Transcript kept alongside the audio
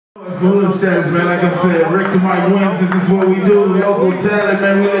Hood status, man. Like I said, Rick to Mike wins. This is what we do. Local talent,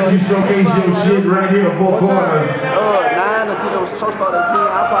 man. We let you showcase your shit right here, 4 corners. 9 until the show started at 10.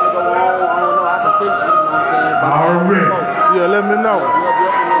 I'll probably go on. I don't know. I can text you. You know what I'm saying? Alright. Yeah, let me know.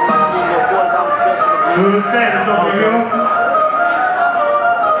 Hood status over here.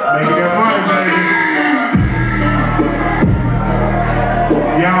 Making that money, baby.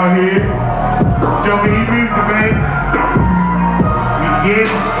 Y'all here? Jumping these music, baby. We get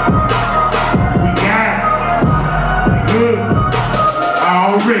it. We got it. We good.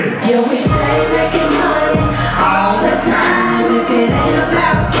 Already. Yeah, we stay making money all the time. If it ain't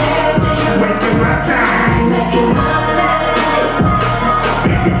about cash, then you're wasting my time. Making money.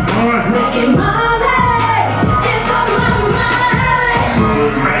 Making money. It's on my mind.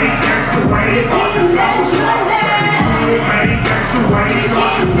 Good, man. That's the way it's talking. Good, man. That's the way it's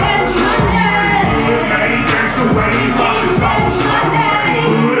talking. Good, man. That's the way it's talking.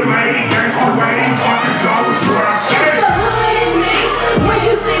 Good, man. That's the way it's talking. So it's what I say. It's the hood in me. When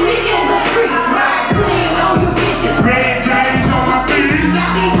you see me in the streets, ride clean on you bitches. Red James on my feet. Got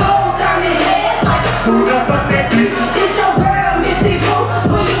these hoes turning heads like Who the fuck that bitch? it's your girl, Missy Boo.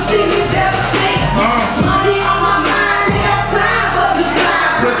 When you see me, better speak.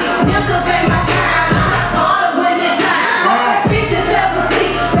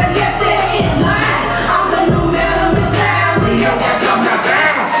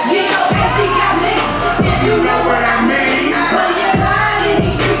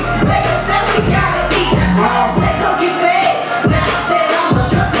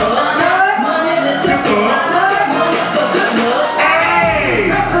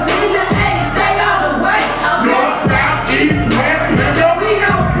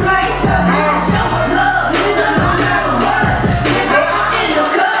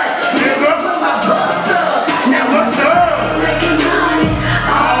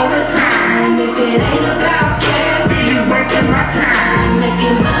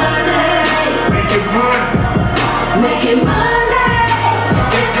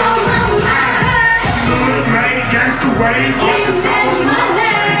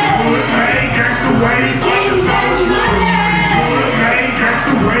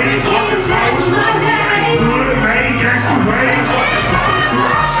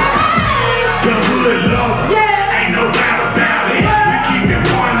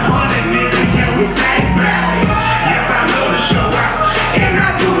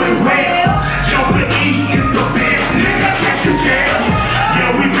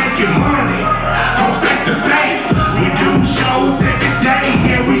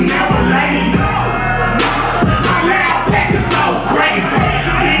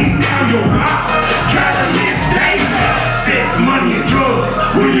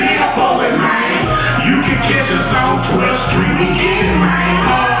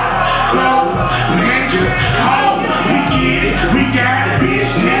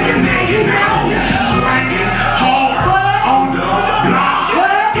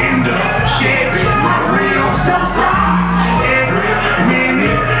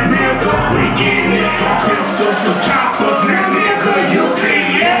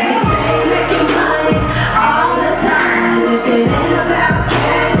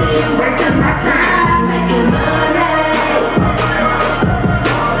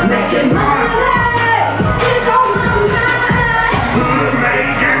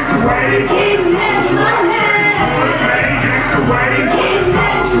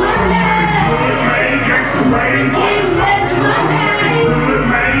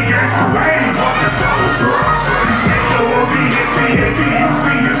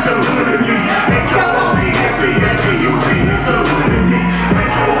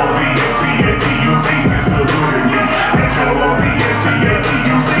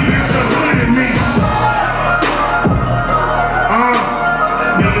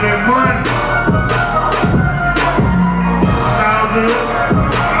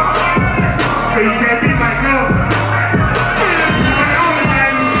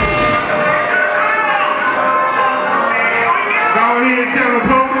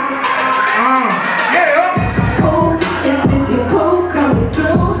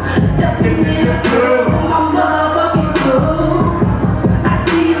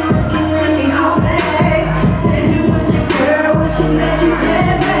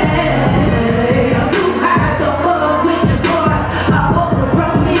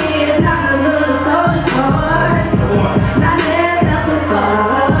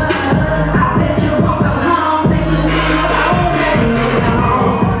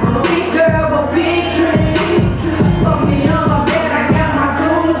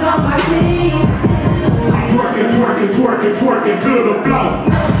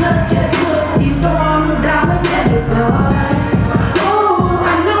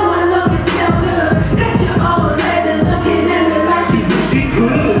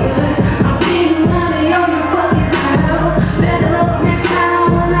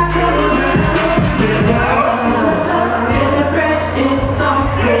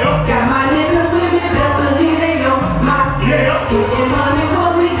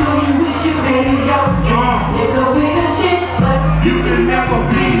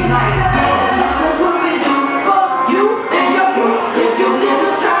 never be like us. That's what we do. Fuck you and your crew. If you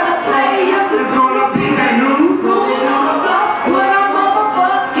niggas try to play us, It's gonna be that new. moving on the block with our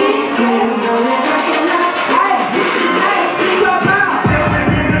motherfucking gang. Drinking that, hey, think about. Stepping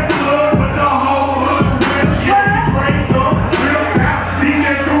in the club with the whole hood with us. Yeah, draped up, ripped out. DJ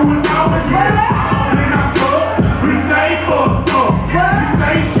Screw is always with us. All in our cups. We stay fucked up. We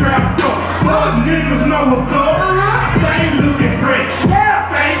stay strapped up. But niggas know what's up. Stay looking fresh.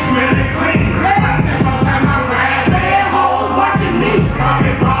 Stay smelling clean. I step outside my ride. Bad hoes watching me.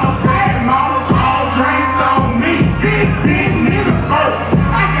 Popping bottles, bad models, all drinks on me. Big niggas first.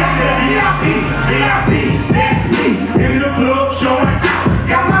 I got that VIP, that's me. In the club showing out.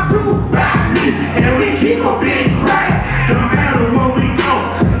 Got my crew by me. And we keep a big crowd. No matter where we go.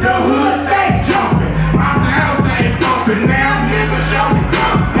 The hood stay jumping. My sound stay bumping. Now niggas show me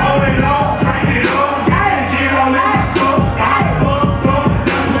something. Hold it up, drink it up. Got a gin all in my cup. I fucked up,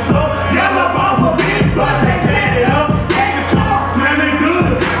 that's what's up. Yellow balls for big butts, they cleared it up. Take the car, smelling good.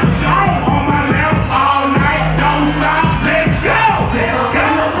 That's for sure. On my lap all night, don't stop, let's go.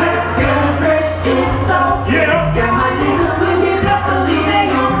 Yeah. Got my niggas with me, definitely they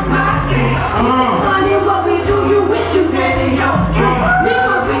on my team. Funny what we do, you wish you had in your dream.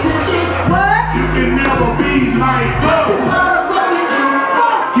 Nigga be the shit, what? You can never be like us. Cause what we do,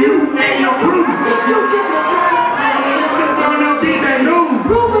 fuck You and your crew. if you get this trying to play us. It's gonna be that new.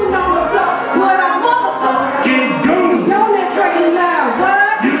 Moving on the block with our motherfucking Get goon. on that drinking loud,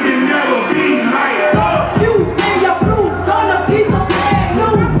 what? You can never be like us. You and your crew, gonna piece of bad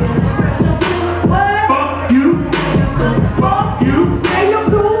news. What? Fuck you. Fuck you. And your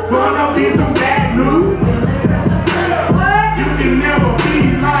crew, Gonna be some bad news. what? You can never be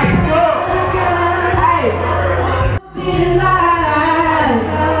like us. Hey, be alive.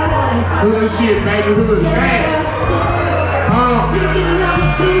 Hood shit, baby. Hood bad. You can never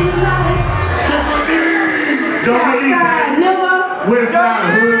be like Don't believe outside, that. nigga. West side,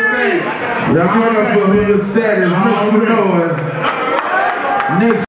 hood thing. Y'all give it up for Hood Status. Make some noise. Next